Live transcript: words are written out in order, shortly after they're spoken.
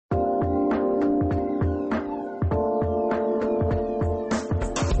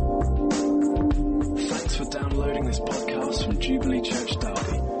this podcast from Jubilee Church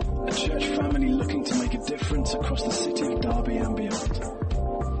Derby, a church family looking to make a difference across the city of Derby and beyond.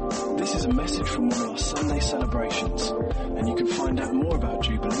 This is a message from one of our Sunday celebrations, and you can find out more about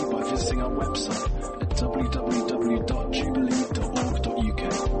Jubilee by visiting our website at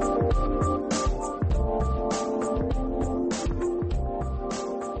www.jubilee.org.uk.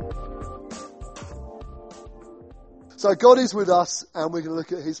 So God is with us, and we're going to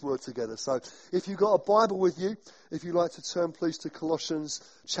look at His Word together. So if you've got a Bible with you, if you'd like to turn please to Colossians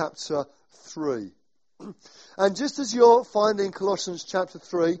chapter 3. And just as you're finding Colossians chapter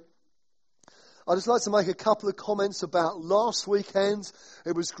 3, I'd just like to make a couple of comments about last weekend.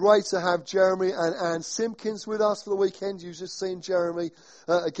 It was great to have Jeremy and Anne Simpkins with us for the weekend. You've just seen Jeremy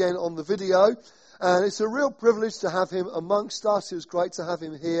again on the video. And it's a real privilege to have him amongst us. It was great to have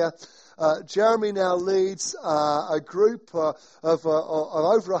him here. Jeremy now leads a group of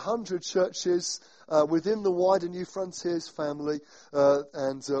over 100 churches within the wider New Frontiers family,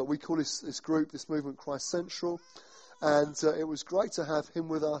 and we call this group, this movement, Christ Central. And it was great to have him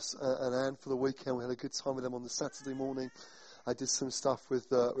with us and Anne for the weekend. We had a good time with them on the Saturday morning. I did some stuff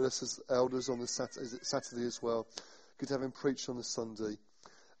with us as elders on the Saturday as well. Good to have him preach on the Sunday.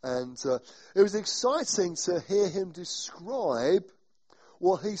 And it was exciting to hear him describe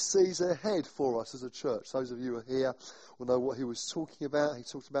what he sees ahead for us as a church. Those of you who are here will know what he was talking about. He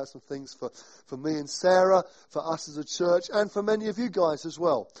talked about some things for me and Sarah, for us as a church, and for many of you guys as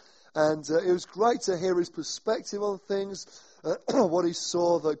well. And it was great to hear his perspective on things, what he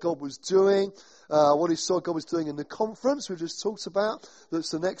saw that God was doing, what he saw God was doing in the conference we just talked about. That's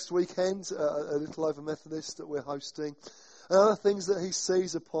the next weekend, a Little Over Methodist that we're hosting. And other things that he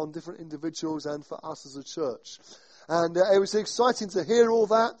sees upon different individuals and for us as a church. And it was exciting to hear all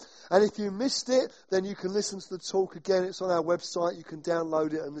that. And if you missed it, then you can listen to the talk again. It's on our website. You can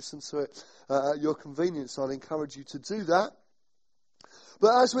download it and listen to it at your convenience. I'd encourage you to do that.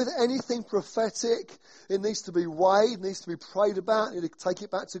 But as with anything prophetic, it needs to be weighed, needs to be prayed about. You need to take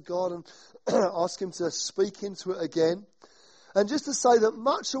it back to God and ask Him to speak into it again. And just to say that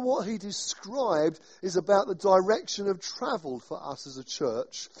much of what he described is about the direction of travel for us as a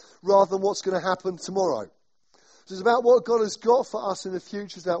church, rather than what's going to happen tomorrow. So it's about what God has got for us in the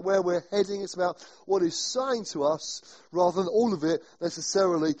future. It's about where we're heading. It's about what He's saying to us, rather than all of it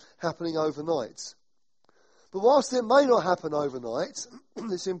necessarily happening overnight. But whilst it may not happen overnight,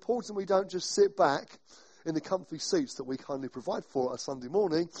 it's important we don't just sit back in the comfy seats that we kindly provide for us Sunday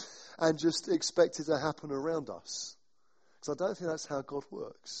morning and just expect it to happen around us. Because I don't think that's how God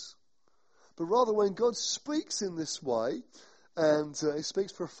works. But rather, when God speaks in this way, and He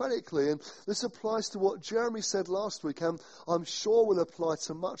speaks prophetically, and this applies to what Jeremy said last week, and I'm sure will apply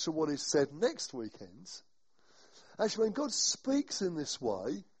to much of what is said next weekend. Actually, when God speaks in this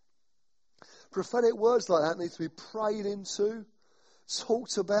way, prophetic words like that need to be prayed into,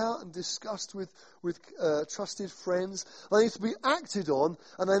 talked about and discussed with trusted friends. They need to be acted on,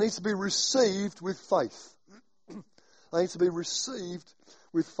 and they need to be received with faith. They need to be received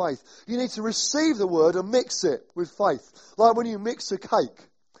with faith. You need to receive the word and mix it with faith. Like when you mix a cake.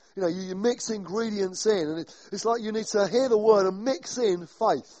 You know, you mix ingredients in, and it's like you need to hear the word and mix in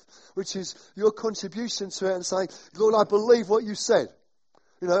faith, which is your contribution to it and saying, Lord, I believe what you said.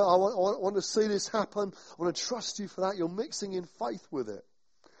 You know, I want to see this happen. I want to trust you for that. You're mixing in faith with it.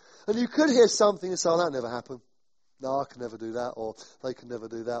 And you could hear something and say, oh, that never happened. No, I can never do that, or they can never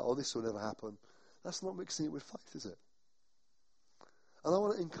do that, or this will never happen. That's not mixing it with faith, is it? And I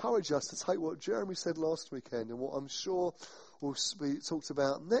want to encourage us to take what Jeremy said last weekend and what I'm sure will be talked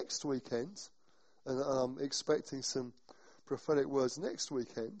about next weekend, and I'm expecting some prophetic words next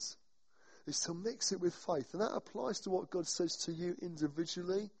weekend, is to mix it with faith. And that applies to what God says to you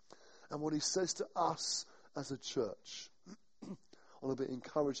individually and what He says to us as a church. I want to be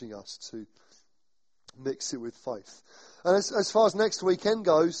encouraging us to mix it with faith. And as far as next weekend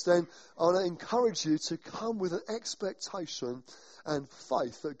goes, then I want to encourage you to come with an expectation and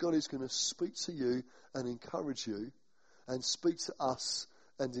faith that God is going to speak to you and encourage you, and speak to us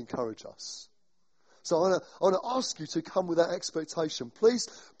and encourage us. So I want to ask you to come with that expectation. Please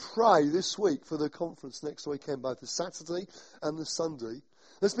pray this week for the conference next weekend, both the Saturday and the Sunday.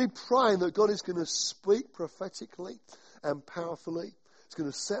 Let's be praying that God is going to speak prophetically and powerfully. He's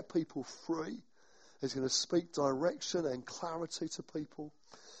going to set people free. He's going to speak direction and clarity to people.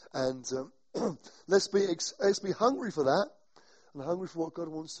 And let's be hungry for that, and hungry for what God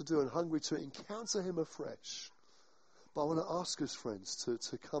wants to do, and hungry to encounter Him afresh. But I want to ask us, friends,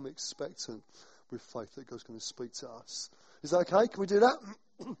 to come expectant with faith that God's going to speak to us. Is that okay? Can we do that?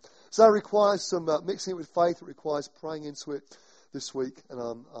 So that requires some mixing it with faith. It requires praying into it this week,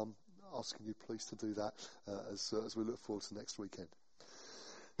 and asking you please to do that as we look forward to next weekend.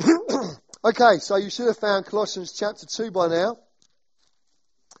 Okay, so you should have found Colossians chapter 2 by now.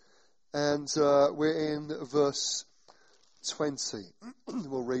 And we're in verse 20.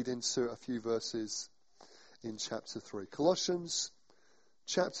 We'll read into a few verses in chapter 3. Colossians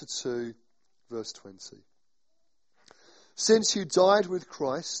chapter 2, verse 20. Since you died with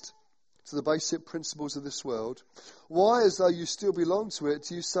Christ to the basic principles of this world, why, as though you still belong to it,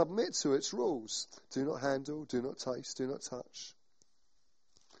 do you submit to its rules? Do not handle, do not taste, do not touch.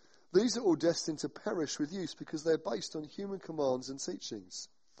 These are all destined to perish with use because they're based on human commands and teachings.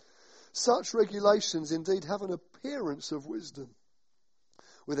 Such regulations indeed have an appearance of wisdom,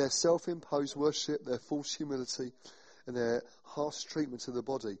 with their self-imposed worship, their false humility, and their harsh treatment of the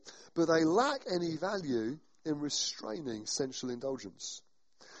body. But they lack any value in restraining sensual indulgence.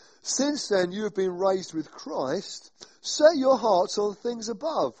 Since then you have been raised with Christ, set your hearts on things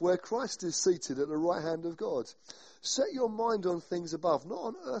above, where Christ is seated at the right hand of God. Set your mind on things above, not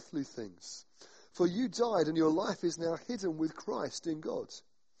on earthly things. For you died, and your life is now hidden with Christ in God.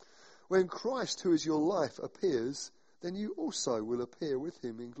 When Christ, who is your life, appears, then you also will appear with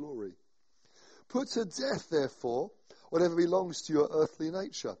him in glory. Put to death, therefore, whatever belongs to your earthly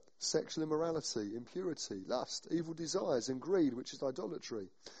nature: sexual immorality, impurity, lust, evil desires, and greed, which is idolatry.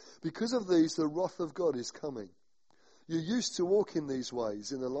 Because of these, the wrath of God is coming. You used to walk in these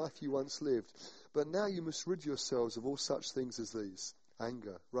ways in the life you once lived, but now you must rid yourselves of all such things as these: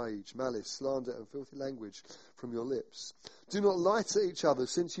 anger, rage, malice, slander, and filthy language from your lips. Do not lie to each other,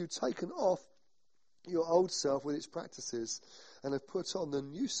 since you've taken off your old self with its practices and have put on the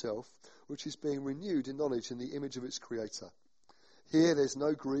new self, which is being renewed in knowledge in the image of its creator. Here there's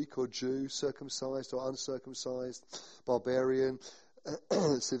no Greek or Jew, circumcised or uncircumcised, barbarian,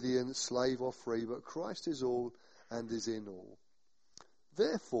 Scythian, slave or free, but Christ is all and is in all.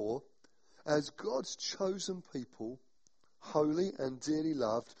 Therefore, as God's chosen people, holy and dearly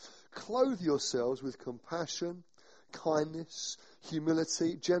loved, clothe yourselves with compassion, kindness,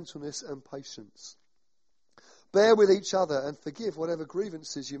 humility, gentleness, and patience. Bear with each other and forgive whatever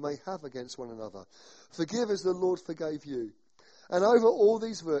grievances you may have against one another. Forgive as the Lord forgave you. And over all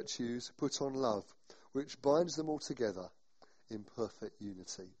these virtues, put on love, which binds them all together in perfect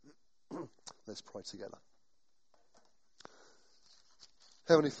unity. Let's pray together.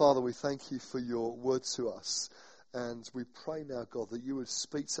 Heavenly Father, we thank you for your word to us. And we pray now, God, that you would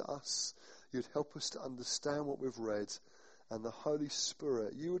speak to us. You'd help us to understand what we've read. And the Holy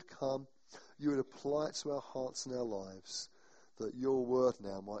Spirit, you would come, you would apply it to our hearts and our lives, that your word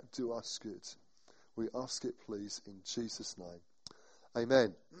now might do us good. We ask it, please, in Jesus' name.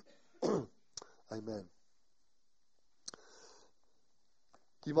 Amen. Amen.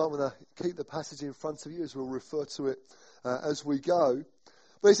 You might want to keep the passage in front of you as we'll refer to it as we go.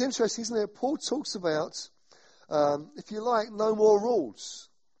 But it's interesting, isn't it? Paul talks about, if you like, no more rules.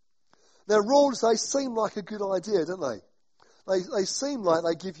 Now, rules, they seem like a good idea, don't they? They seem like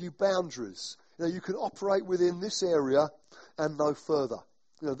they give you boundaries. You know, you can operate within this area and no further.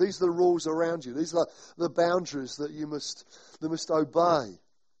 You know, these are the rules around you. These are the boundaries that you must obey.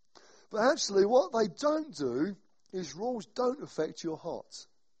 But actually, what they don't do is rules don't affect your heart.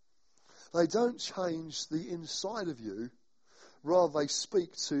 They don't change the inside of you. Rather, they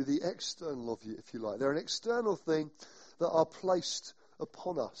speak to the external of you, if you like. They're an external thing that are placed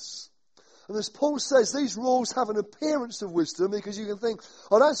upon us. And as Paul says, these rules have an appearance of wisdom, because you can think,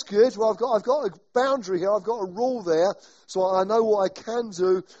 oh, that's good. Well, I've got a boundary here. I've got a rule there, so I know what I can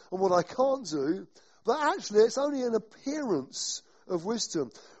do and what I can't do. But actually, it's only an appearance of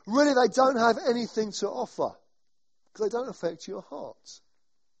wisdom. Really, they don't have anything to offer, because they don't affect your heart.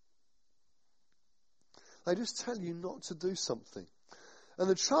 They just tell you not to do something. And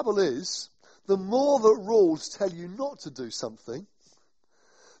the trouble is, the more that rules tell you not to do something,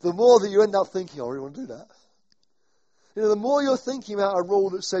 the more that you end up thinking, oh, I really want to do that. You know, the more you're thinking about a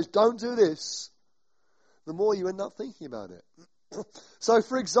rule that says, don't do this, the more you end up thinking about it. So,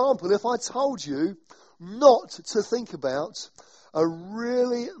 for example, if I told you not to think about a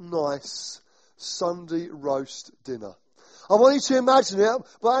really nice Sunday roast dinner, I want you to imagine it,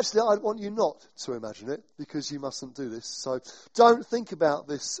 but actually I want you not to imagine it, because you mustn't do this. So don't think about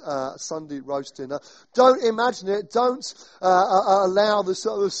this Sunday roast dinner. Don't imagine it. Don't allow the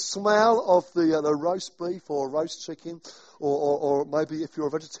sort of smell of the roast beef or roast chicken or maybe if you're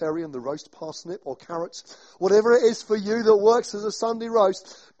a vegetarian, the roast parsnip or carrots, whatever it is for you that works as a Sunday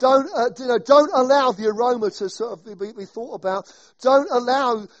roast. Don't allow the aroma to sort of be thought about. Don't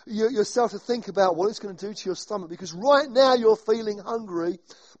allow yourself to think about what it's going to do to your stomach, because right now you're feeling hungry,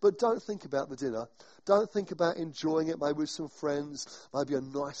 but don't think about the dinner. Don't think about enjoying it, maybe with some friends, maybe a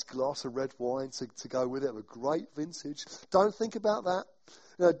nice glass of red wine to go with it, a great vintage. Don't think about that.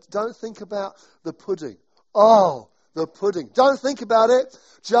 Don't think about the pudding. Oh, the pudding. Don't think about it.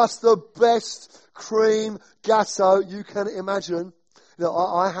 Just the best cream gâteau you can imagine.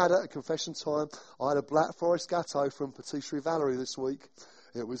 I had at confession time, I had a Black Forest gâteau from Patisserie Valerie this week.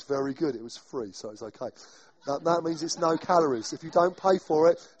 It was very good. It was free, so it's okay. That means it's no calories. If you don't pay for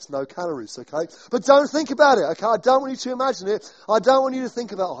it, it's no calories, okay? But don't think about it, okay? I don't want you to imagine it. I don't want you to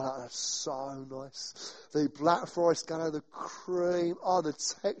think about, oh, that's so nice. The Black Forest gâteau, the cream, the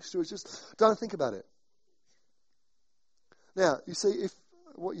texture is just... Don't think about it. Now, you see,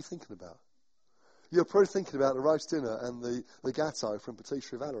 what are you thinking about? You're probably thinking about the roast dinner and the gâteau from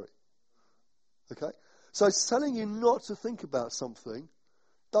Patisserie Valerie. Okay? So it's telling you not to think about something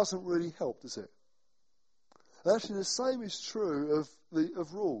doesn't really help, does it? Actually, the same is true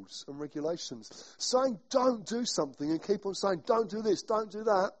of rules and regulations. Saying don't do something and keep on saying don't do this, don't do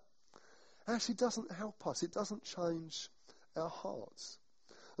that, actually doesn't help us. It doesn't change our hearts.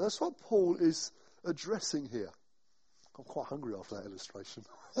 And that's what Paul is addressing here. I'm quite hungry after that illustration.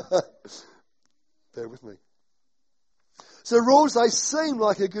 Bear with me. So rules, they seem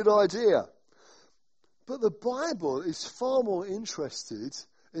like a good idea. But the Bible is far more interested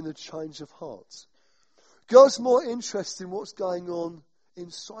in a change of heart. God's more interested in what's going on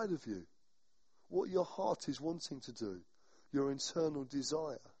inside of you, what your heart is wanting to do, your internal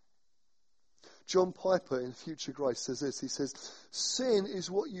desire. John Piper in Future Grace says this. He says, sin is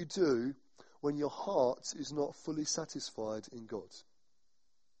what you do when your heart is not fully satisfied in God.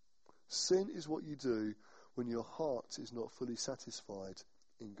 Sin is what you do when your heart is not fully satisfied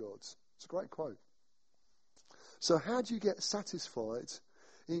in God. It's a great quote. So how do you get satisfied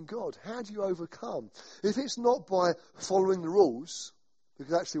in God? How do you overcome? If it's not by following the rules,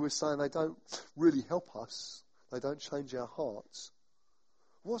 because actually we're saying they don't really help us, they don't change our hearts,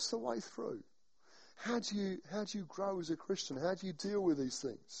 what's the way through? How do you grow as a Christian? How do you deal with these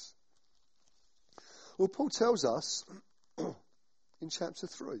things? Well, Paul tells us in chapter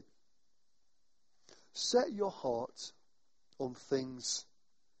 3, set your heart on things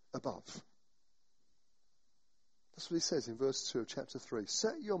above. That's what he says in verse 2 of chapter 3.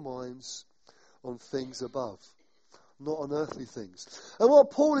 Set your minds on things above, not on earthly things. And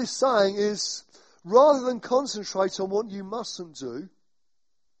what Paul is saying is, rather than concentrate on what you mustn't do,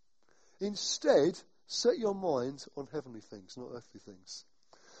 instead, set your mind on heavenly things, not earthly things.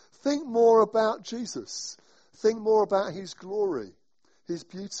 Think more about Jesus. Think more about his glory, his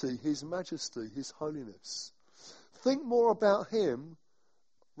beauty, his majesty, his holiness. Think more about him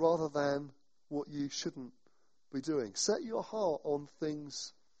rather than what you shouldn't be doing. Set your heart on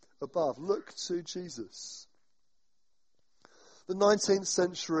things above. Look to Jesus. The 19th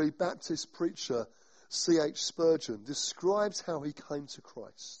century Baptist preacher C.H. Spurgeon describes how he came to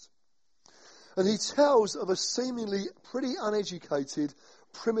Christ. And he tells of a seemingly pretty uneducated,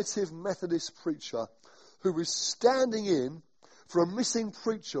 primitive Methodist preacher who was standing in for a missing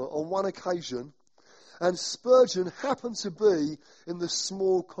preacher on one occasion, and Spurgeon happened to be in the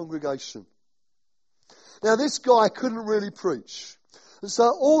small congregation. Now, this guy couldn't really preach. And so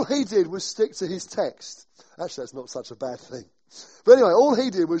all he did was stick to his text. Actually, that's not such a bad thing. But anyway, all he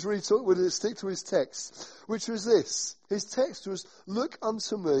did was really stick to his text, which was this. His text was, look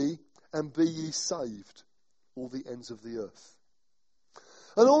unto me and be ye saved, all the ends of the earth.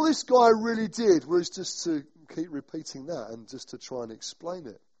 And all this guy really did was just to keep repeating that and just to try and explain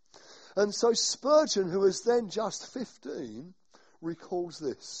it. And so Spurgeon, who was then just 15, recalls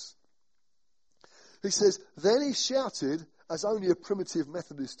this. He says, then he shouted, as only a primitive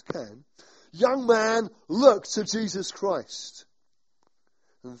Methodist can, young man, look to Jesus Christ.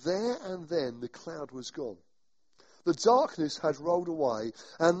 And there and then the cloud was gone. The darkness had rolled away,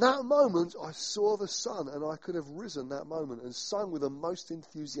 and that moment I saw the sun, and I could have risen that moment and sung with the most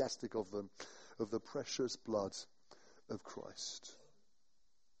enthusiastic of them of the precious blood of Christ.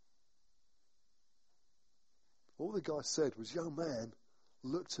 All the guy said was, young man,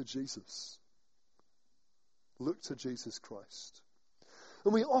 look to Jesus. Look to Jesus Christ.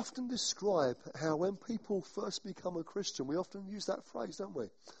 And we often describe how when people first become a Christian, we often use that phrase, don't we?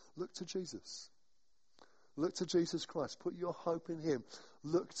 Look to Jesus. Look to Jesus Christ. Put your hope in him.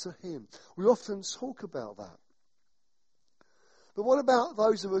 Look to him. We often talk about that. But what about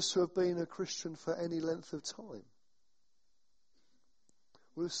those of us who have been a Christian for any length of time?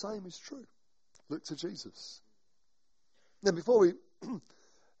 Well, the same is true. Look to Jesus. Now, before we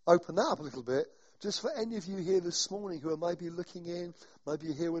open that up a little bit, just for any of you here this morning who are maybe looking in, maybe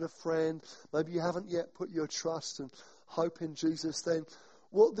you're here with a friend, maybe you haven't yet put your trust and hope in Jesus, then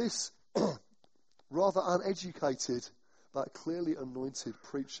what this rather uneducated but clearly anointed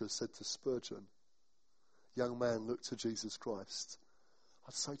preacher said to Spurgeon, young man, look to Jesus Christ.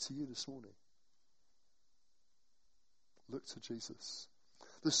 I'd say to you this morning, look to Jesus.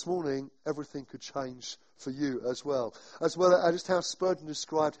 This morning, everything could change for you as well as just how Spurgeon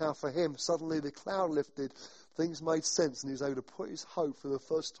described how for him, suddenly the cloud lifted, things made sense, and he was able to put his hope for the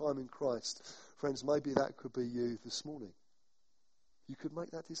first time in Christ. Friends, maybe that could be you this morning. You could make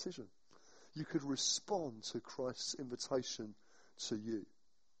that decision. You could respond to Christ's invitation to you.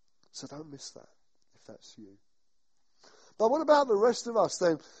 So don't miss that if that's you. But what about the rest of us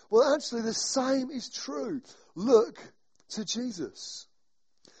then? Well, actually the same is true. Look to Jesus.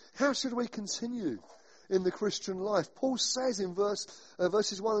 How should we continue in the Christian life? Paul says in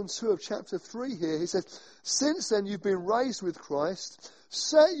verses 1 and 2 of chapter 3 here, he says, since then you've been raised with Christ,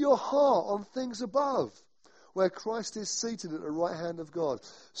 set your heart on things above, where Christ is seated at the right hand of God.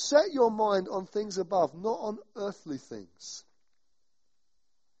 Set your mind on things above, not on earthly things.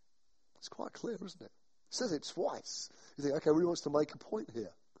 It's quite clear, isn't it? He says it twice. You think, okay, well, he wants to make a point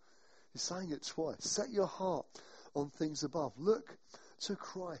here. He's saying it twice. Set your heart on things above. Look to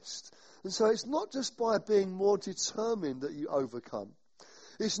Christ. And so it's not just by being more determined that you overcome.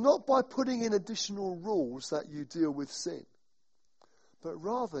 It's not by putting in additional rules that you deal with sin. But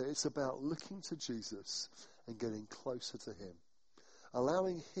rather it's about looking to Jesus and getting closer to him.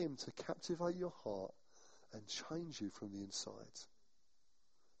 Allowing him to captivate your heart and change you from the inside.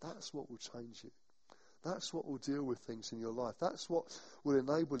 That's what will change you. That's what will deal with things in your life. That's what will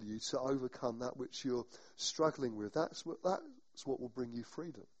enable you to overcome that which you're struggling with. That's what will bring you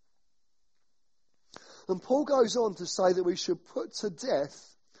freedom. And Paul goes on to say that we should put to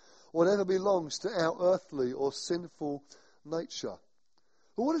death whatever belongs to our earthly or sinful nature.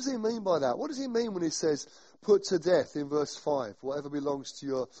 But what does he mean by that? What does he mean when he says, put to death in verse 5, whatever belongs to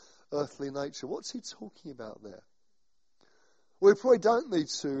your earthly nature? What's he talking about there? We probably don't need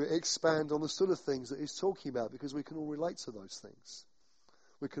to expand on the sort of things that he's talking about because we can all relate to those things.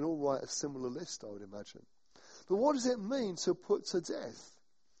 We can all write a similar list, I would imagine. But what does it mean to put to death?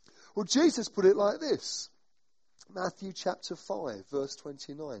 Well, Jesus put it like this. Matthew chapter 5, verse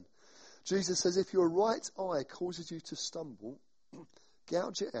 29. Jesus says, if your right eye causes you to stumble,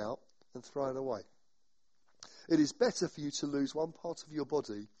 gouge it out and throw it away. It is better for you to lose one part of your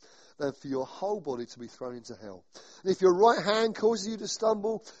body than for your whole body to be thrown into hell. And if your right hand causes you to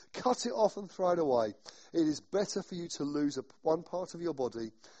stumble, cut it off and throw it away. It is better for you to lose one part of your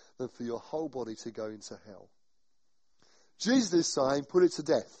body than for your whole body to go into hell. Jesus is saying, put it to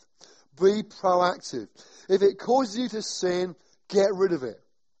death. Be proactive. If it causes you to sin, get rid of it.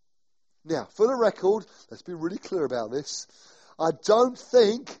 Now, for the record, let's be really clear about this. I don't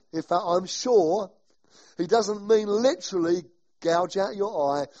think, in fact, I'm sure, he doesn't mean literally gouge out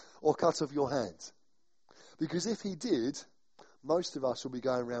your eye or cut off your hand. Because if he did, most of us will be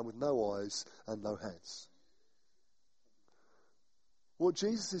going around with no eyes and no hands. What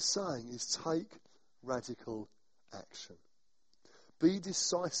Jesus is saying is take radical action. Be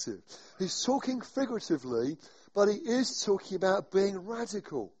decisive. He's talking figuratively, but he is talking about being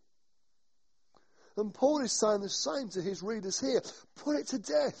radical. And Paul is saying the same to his readers here. Put it to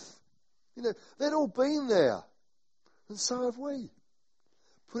death. You know, they'd all been there. And so have we.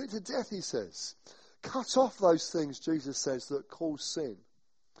 Put it to death, he says. Cut off those things, Jesus says, that cause sin.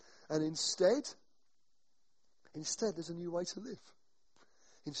 And instead, there's a new way to live.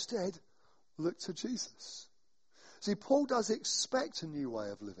 Instead, look to Jesus. See, Paul does expect a new way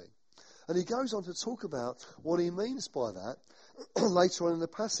of living. And he goes on to talk about what he means by that later on in the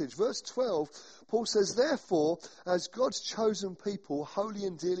passage. Verse 12, Paul says, therefore, as God's chosen people, holy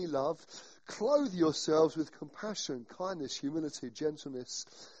and dearly loved, clothe yourselves with compassion, kindness, humility, gentleness,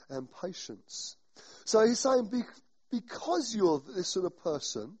 and patience. So he's saying, because you're this sort of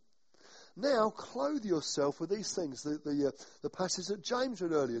person, now clothe yourself with these things. The passage that James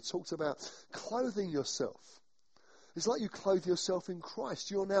read earlier talked about clothing yourself. It's like you clothe yourself in Christ.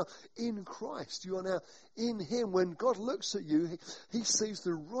 You're now in Christ. You are now in him. When God looks at you, he sees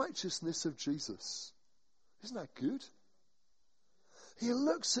the righteousness of Jesus. Isn't that good? He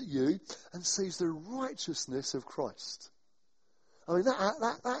looks at you and sees the righteousness of Christ. I mean,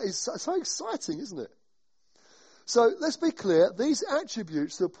 that is so exciting, isn't it? So let's be clear. These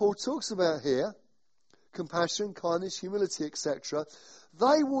attributes that Paul talks about here, compassion, kindness, humility, etc.,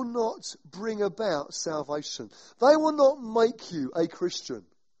 they will not bring about salvation. They will not make you a Christian.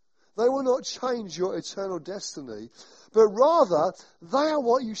 They will not change your eternal destiny, but rather they are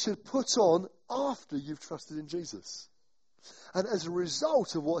what you should put on after you've trusted in Jesus. And as a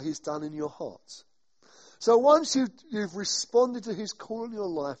result of what he's done in your heart. So once you've responded to his call in your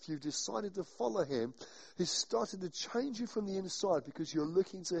life, you've decided to follow him, he's started to change you from the inside because you're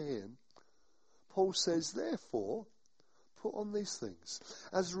looking to him. Paul says, therefore, put on these things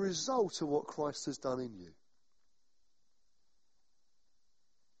as a result of what Christ has done in you.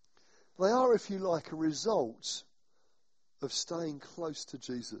 They are, if you like, a result of staying close to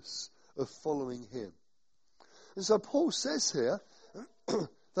Jesus, of following him. And so Paul says here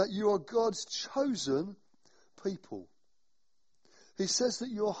that you are God's chosen people. He says that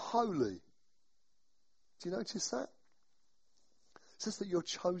you're holy. Do you notice that? It says that you're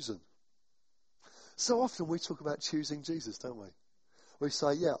chosen. So often we talk about choosing Jesus, don't we? We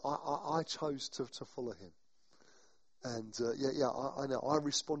say, yeah, I chose to follow him. And I know, I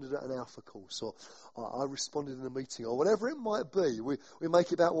responded at an Alpha course, or I responded in a meeting, or whatever it might be. We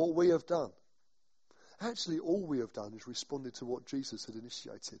make it about what we have done. Actually, all we have done is responded to what Jesus had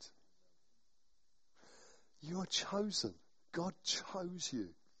initiated. You are chosen. God chose you.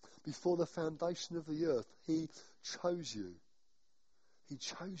 Before the foundation of the earth, he chose you. He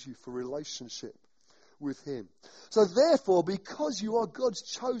chose you for relationship with him. So therefore, because you are God's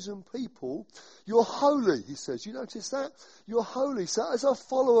chosen people, you're holy, he says. You notice that? You're holy. So as a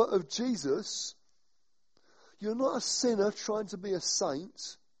follower of Jesus, you're not a sinner trying to be a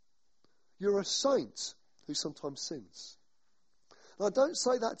saint. You're a saint who sometimes sins. And I don't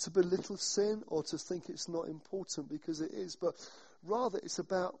say that to belittle sin or to think it's not important, because it is, but rather it's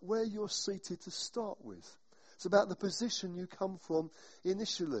about where you're seated to start with. It's about the position you come from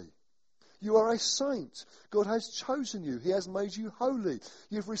initially. You are a saint. God has chosen you. He has made you holy.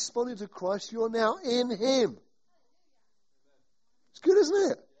 You've responded to Christ. You're now in him. It's good,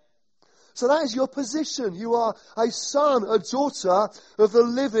 isn't it? So that is your position. You are a son, a daughter of the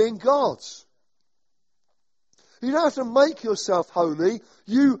living God. You don't have to make yourself holy.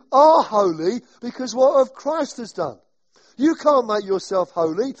 You are holy because what of Christ has done. You can't make yourself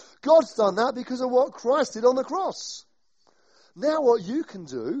holy. God's done that because of what Christ did on the cross. Now what you can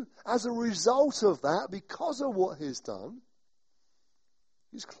do as a result of that, because of what he's done,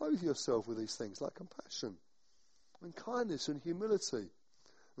 is clothe yourself with these things like compassion and kindness and humility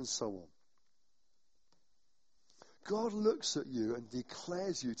and so on. God looks at you and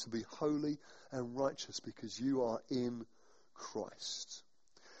declares you to be holy and righteous because you are in Christ.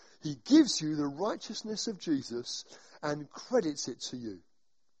 He gives you the righteousness of Jesus and credits it to you.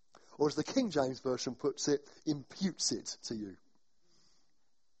 Or as the King James Version puts it, imputes it to you.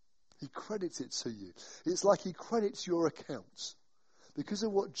 He credits it to you. It's like he credits your account because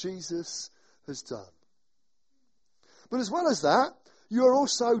of what Jesus has done. But as well as that, you are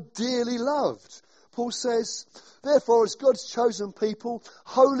also dearly loved. Paul says, therefore, as God's chosen people,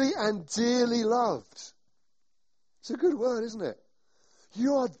 holy and dearly loved. It's a good word, isn't it?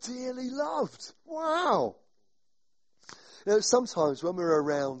 You are dearly loved. Wow. You know, sometimes when we're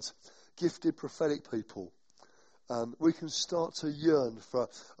around gifted prophetic people, we can start to yearn for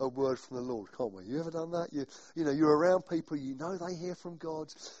a word from the Lord, can't we? You ever done that? You know, you're around people, you know they hear from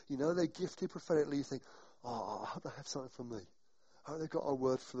God, you know they're gifted prophetically, you think, oh, I hope they have something from me. I hope they've got a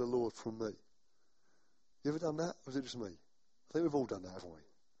word for the Lord from me. You ever done that? Or is it just me? I think we've all done that, haven't we?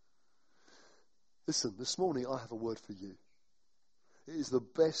 Listen, this morning I have a word for you. It is the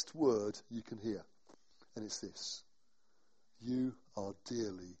best word you can hear. And it's this. You are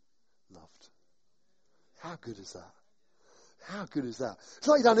dearly loved. How good is that? How good is that? It's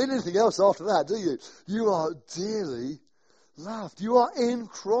like you don't need anything else after that, do you? You are dearly loved. You are in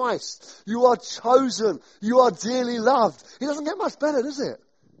Christ. You are chosen. You are dearly loved. It doesn't get much better, does it?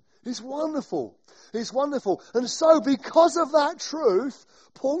 It's wonderful. It's wonderful. And so because of that truth,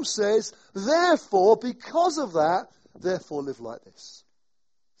 Paul says, therefore, because of that, therefore live like this.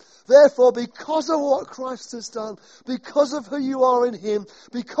 Therefore, because of what Christ has done, because of who you are in him,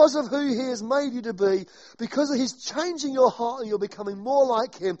 because of who he has made you to be, because of his changing your heart and you're becoming more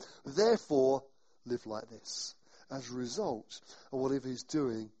like him, therefore live like this as a result of whatever he's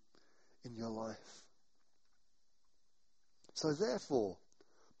doing in your life. So therefore,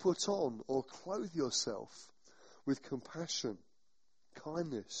 put on or clothe yourself with compassion,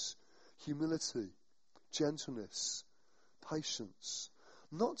 kindness, humility, gentleness, patience,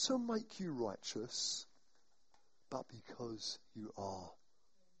 not to make you righteous, but because you are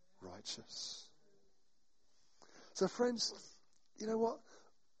righteous. So friends, you know what?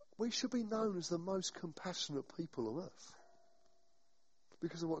 we should be known as the most compassionate people on earth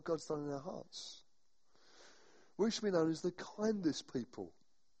because of what God's done in our hearts. We should be known as the kindest people,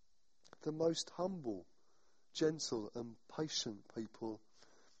 the most humble, gentle and patient people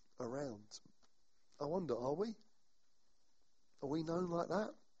around. I wonder, are we? Are we known like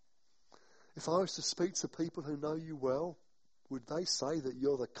that? If I was to speak to people who know you well, would they say that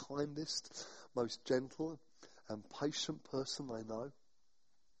you're the kindest, most gentle and patient person they know?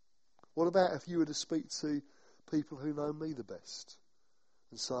 What about if you were to speak to people who know me the best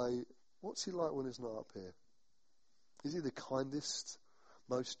and say, what's he like when he's not up here? Is he the kindest,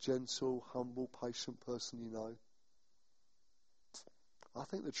 most gentle, humble, patient person you know? I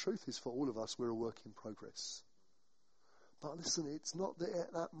think the truth is for all of us, we're a work in progress. But listen, it's not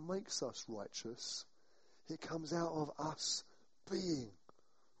that makes us righteous. It comes out of us being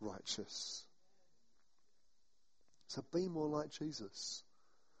righteous. So be more like Jesus.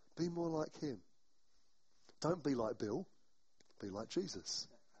 Be more like him. Don't be like Bill. Be like Jesus.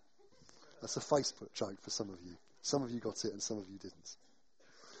 That's a Facebook joke for some of you. Some of you got it and some of you didn't.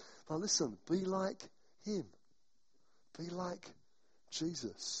 But listen, be like him. Be like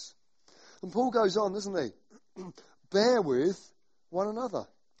Jesus. And Paul goes on, doesn't he? Bear with one another.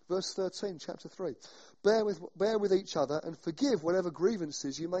 Verse 13, chapter 3. Bear with each other and forgive whatever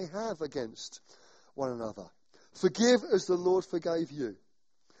grievances you may have against one another. Forgive as the Lord forgave you.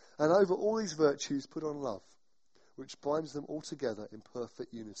 And over all these virtues put on love, which binds them all together in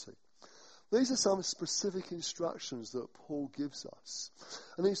perfect unity. These are some specific instructions that Paul gives us.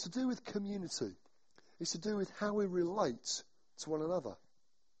 And it's to do with community. It's to do with how we relate to one another.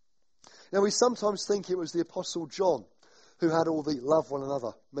 Now, we sometimes think it was the Apostle John who had all the love one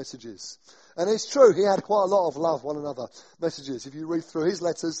another messages. And it's true, he had quite a lot of love one another messages. If you read through his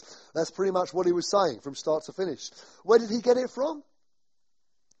letters, that's pretty much what he was saying from start to finish. Where did he get it from?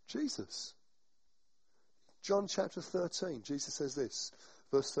 Jesus. John chapter 13, Jesus says this,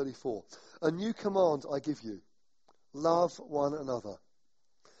 verse 34. A new command I give you, love one another.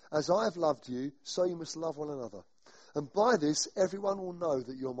 As I have loved you, so you must love one another. And by this, everyone will know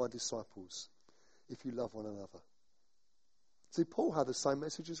that you're my disciples, if you love one another. See, Paul had the same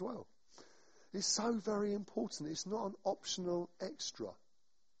message as well. It's so very important. It's not an optional extra.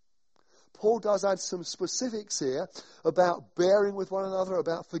 Paul does add some specifics here about bearing with one another,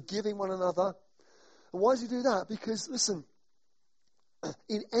 about forgiving one another. And why does he do that? Because, listen,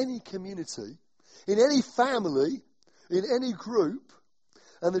 in any community, in any family, in any group,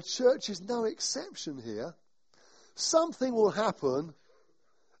 and the church is no exception here, something will happen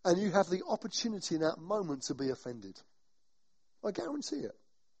and you have the opportunity in that moment to be offended. I guarantee it.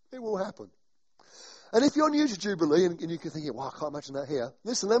 It will happen. And if you're new to Jubilee and you can think, well, I can't imagine that here.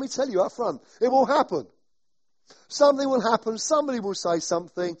 Listen, let me tell you up front, it will happen. Something will happen, somebody will say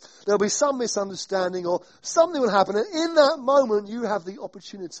something, there'll be some misunderstanding or something will happen, and in that moment you have the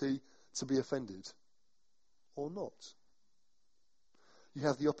opportunity to be offended or not. You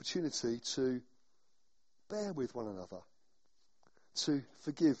have the opportunity to bear with one another, to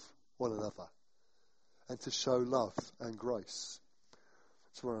forgive one another, and to show love and grace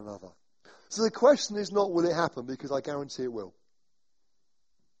to one another. So the question is not will it happen, because I guarantee it will.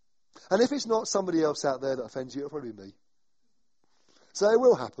 And if it's not somebody else out there that offends you, it'll probably be me. So it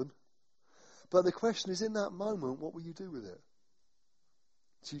will happen. But the question is, in that moment, what will you do with it?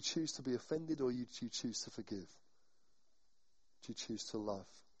 Do you choose to be offended, or do you choose to forgive? Do you choose to love?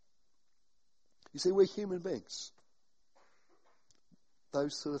 You see, we're human beings.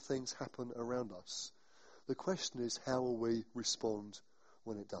 Those sort of things happen around us. The question is, how will we respond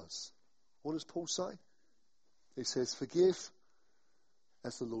when it does? What does Paul say? He says, forgive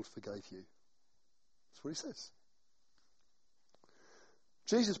as the Lord forgave you. That's what he says.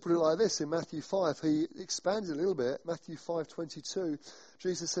 Jesus put it like this in Matthew 5. He expands it a little bit. Matthew 5:22.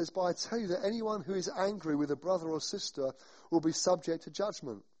 Jesus says, but I tell you that anyone who is angry with a brother or sister will be subject to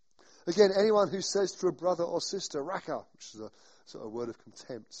judgment. Again, anyone who says to a brother or sister, Raka, which is a sort of word of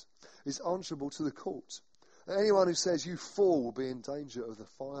contempt, is answerable to the court. And anyone who says, you fool, will be in danger of the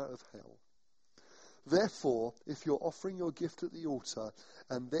fire of hell. Therefore, if you're offering your gift at the altar,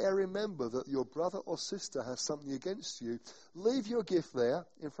 and there remember that your brother or sister has something against you, leave your gift there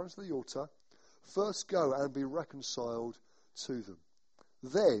in front of the altar. First go and be reconciled to them.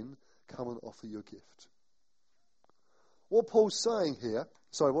 Then come and offer your gift. What Paul's saying here,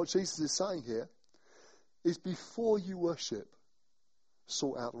 what Jesus is saying here, is before you worship,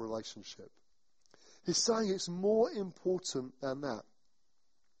 sort out the relationship. He's saying it's more important than that.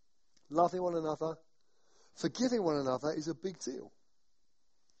 Loving one another, forgiving one another is a big deal.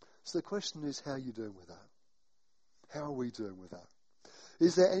 So the question is, how are you doing with that? How are we doing with that?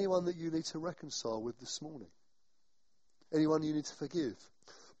 Is there anyone that you need to reconcile with this morning? Anyone you need to forgive?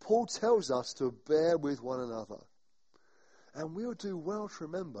 Paul tells us to bear with one another. And we'll do well to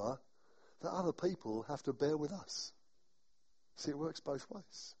remember that other people have to bear with us. See, it works both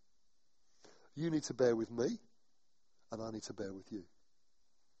ways. You need to bear with me, and I need to bear with you.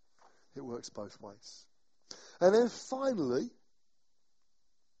 It works both ways. And then finally,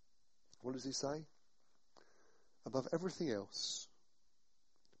 what does he say? Above everything else,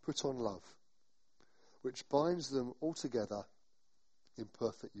 put on love, which binds them all together in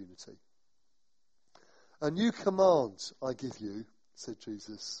perfect unity. A new command I give you, said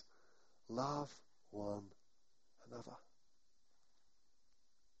Jesus, love one another.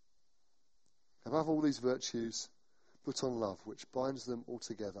 Above all these virtues, put on love, which binds them all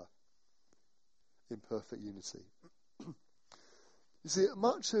together in perfect unity. You see,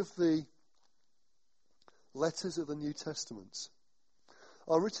 much of the letters of the New Testament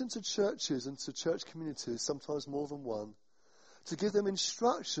are written to churches and to church communities, sometimes more than one, to give them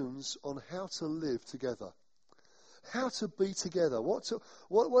instructions on how to live together, how to be together, what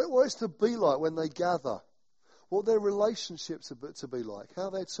it's to be like when they gather, what their relationships are to be like, how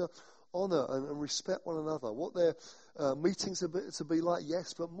they're to honour and respect one another, what their meetings are to be like,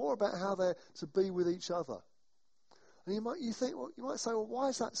 yes, but more about how they're to be with each other. And you might say, well, why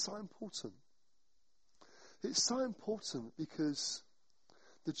is that so important? It's so important because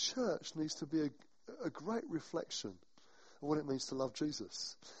the church needs to be a great reflection of what it means to love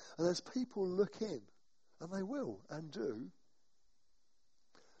Jesus. And as people look in, and they will and do,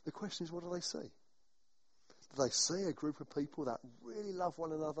 the question is, what do they see? Do they see a group of people that really love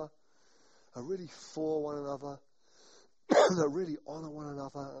one another, are really for one another, that really honour one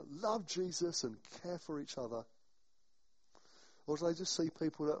another, love Jesus and care for each other? Or do they just see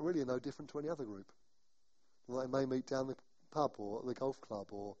people that really are no different to any other group? They may meet down the pub or at the golf club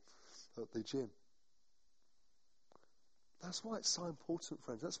or at the gym. That's why it's so important,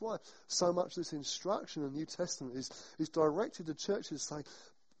 friends. That's why so much of this instruction in the New Testament is directed to churches saying,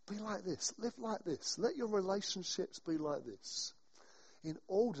 be like this, live like this, let your relationships be like this, in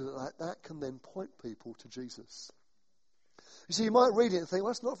order that can then point people to Jesus. You see, you might read it and think,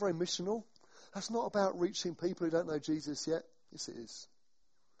 well, that's not very missional. That's not about reaching people who don't know Jesus yet. Yes, it is.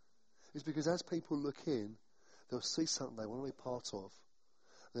 It's because as people look in, they'll see something they want to be part of.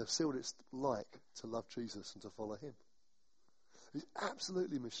 They'll see what it's like to love Jesus and to follow him. It's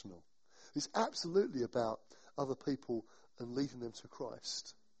absolutely missional. It's absolutely about other people and leading them to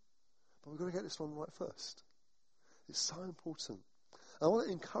Christ. But we've got to get this one right first. It's so important. And I want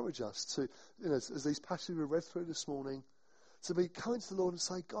to encourage us to, as these passages we read through this morning, to be coming to the Lord and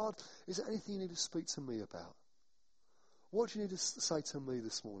say, God, is there anything you need to speak to me about? What do you need to say to me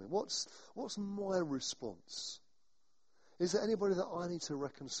this morning? What's my response? Is there anybody that I need to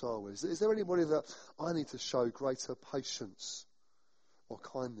reconcile with? Is there anybody that I need to show greater patience or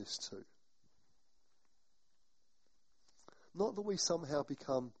kindness to? Not that we somehow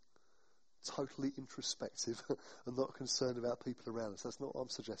become totally introspective and not concerned about people around us. That's not what I'm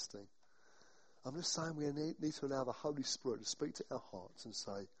suggesting. I'm just saying we need to allow the Holy Spirit to speak to our hearts and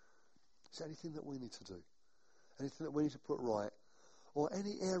say, is there anything that we need to do? Anything that we need to put right? Or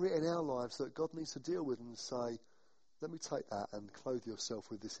any area in our lives that God needs to deal with and say, let me take that and clothe yourself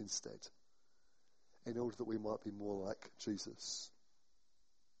with this instead, in order that we might be more like Jesus.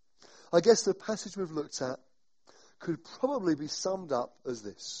 I guess the passage we've looked at could probably be summed up as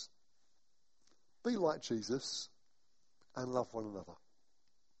this: be like Jesus and love one another.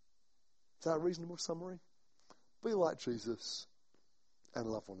 Is that a reasonable summary? Be like Jesus and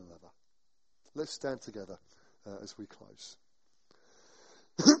love one another. Let's stand together as we close.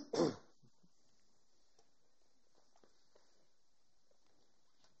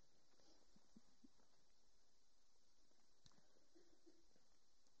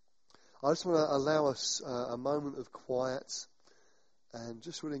 I just want to allow us a moment of quiet and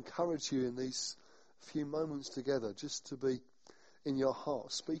just would encourage you in these few moments together just to be in your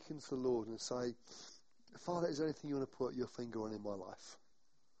heart, speaking to the Lord and say, Father, is there anything you want to put your finger on in my life?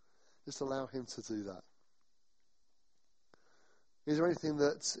 Just allow him to do that. Is there anything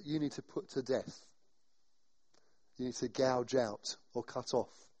that you need to put to death? You need to gouge out or cut off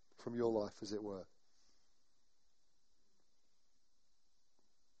from your life, as it were?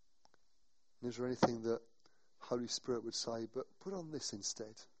 And is there anything that Holy Spirit would say, but put on this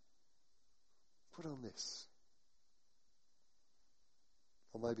instead? Put on this.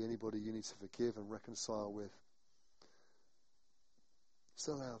 Or maybe anybody you need to forgive and reconcile with. Just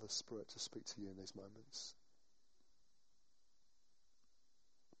allow the Spirit to speak to you in these moments.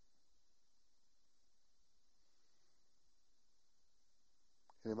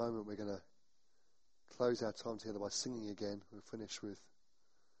 In a moment we're going to close our time together by singing again. We'll finish with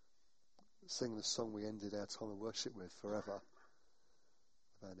singing the song we ended our time of worship with, Forever.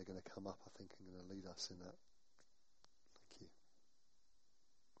 The band are going to come up, I think, and going to lead us in that. Thank you.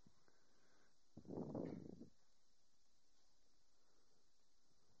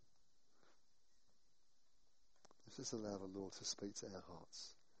 Let's just allow the Lord to speak to our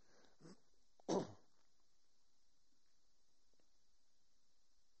hearts.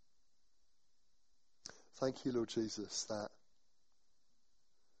 Thank you, Lord Jesus, that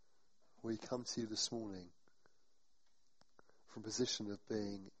we come to you this morning from a position of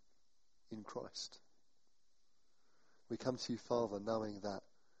being in Christ. We come to you, Father, knowing that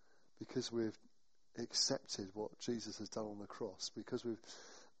because we've accepted what Jesus has done on the cross, because we've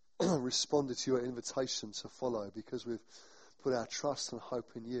responded to your invitation to follow, because we've put our trust and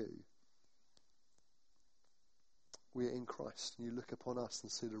hope in you, we are in Christ, and you look upon us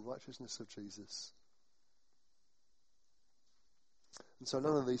and see the righteousness of Jesus. And so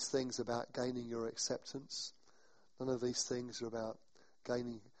none of these things are about gaining your acceptance. None of these things are about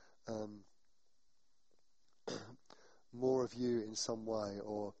gaining more of you in some way,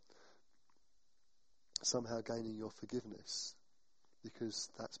 or somehow gaining your forgiveness, because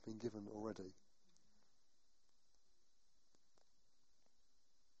that's been given already.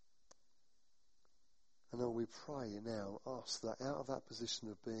 And then we pray now, ask that out of that position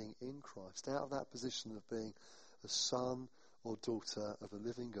of being in Christ, out of that position of being a son or daughter of the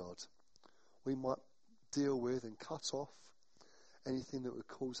living God, we might deal with and cut off anything that would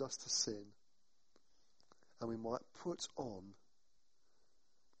cause us to sin, and we might put on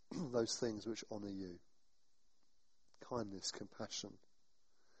those things which honour you: kindness, compassion,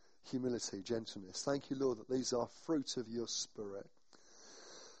 humility, gentleness. Thank you, Lord, that these are fruit of your Spirit.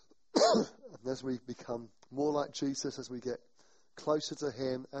 And as we become more like Jesus, as we get closer to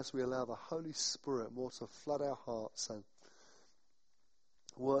him, as we allow the Holy Spirit more to flood our hearts and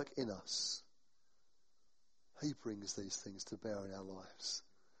work in us, he brings these things to bear in our lives.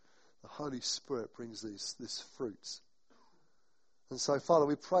 The Holy Spirit brings this fruit. And so, Father,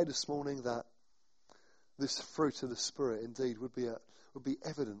 we pray this morning that this fruit of the Spirit indeed would be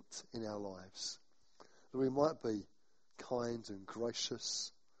evident in our lives. That we might be kind and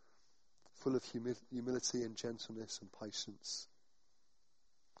gracious, full of humility and gentleness and patience.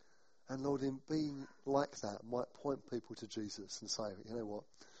 And Lord, in being like that, might point people to Jesus and say, you know what,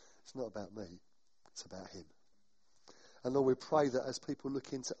 it's not about me, it's about him. And Lord, we pray that as people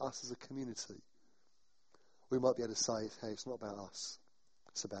look into us as a community, we might be able to say, hey, it's not about us,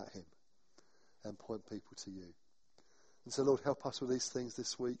 it's about him, and point people to you. And so, Lord, help us with these things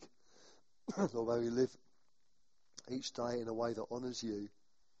this week. Lord, may we live each day in a way that honours you.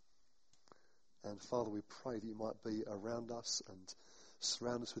 And Father, we pray that you might be around us and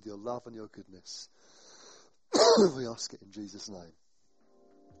surround us with your love and your goodness. We ask it in Jesus' name.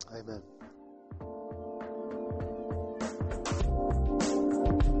 Amen.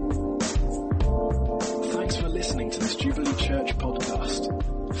 Thanks for listening to this Jubilee Church podcast.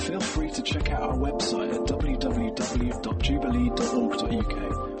 Feel free to check out our website at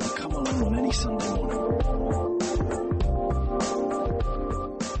www.jubilee.org.uk and come along on any Sunday morning.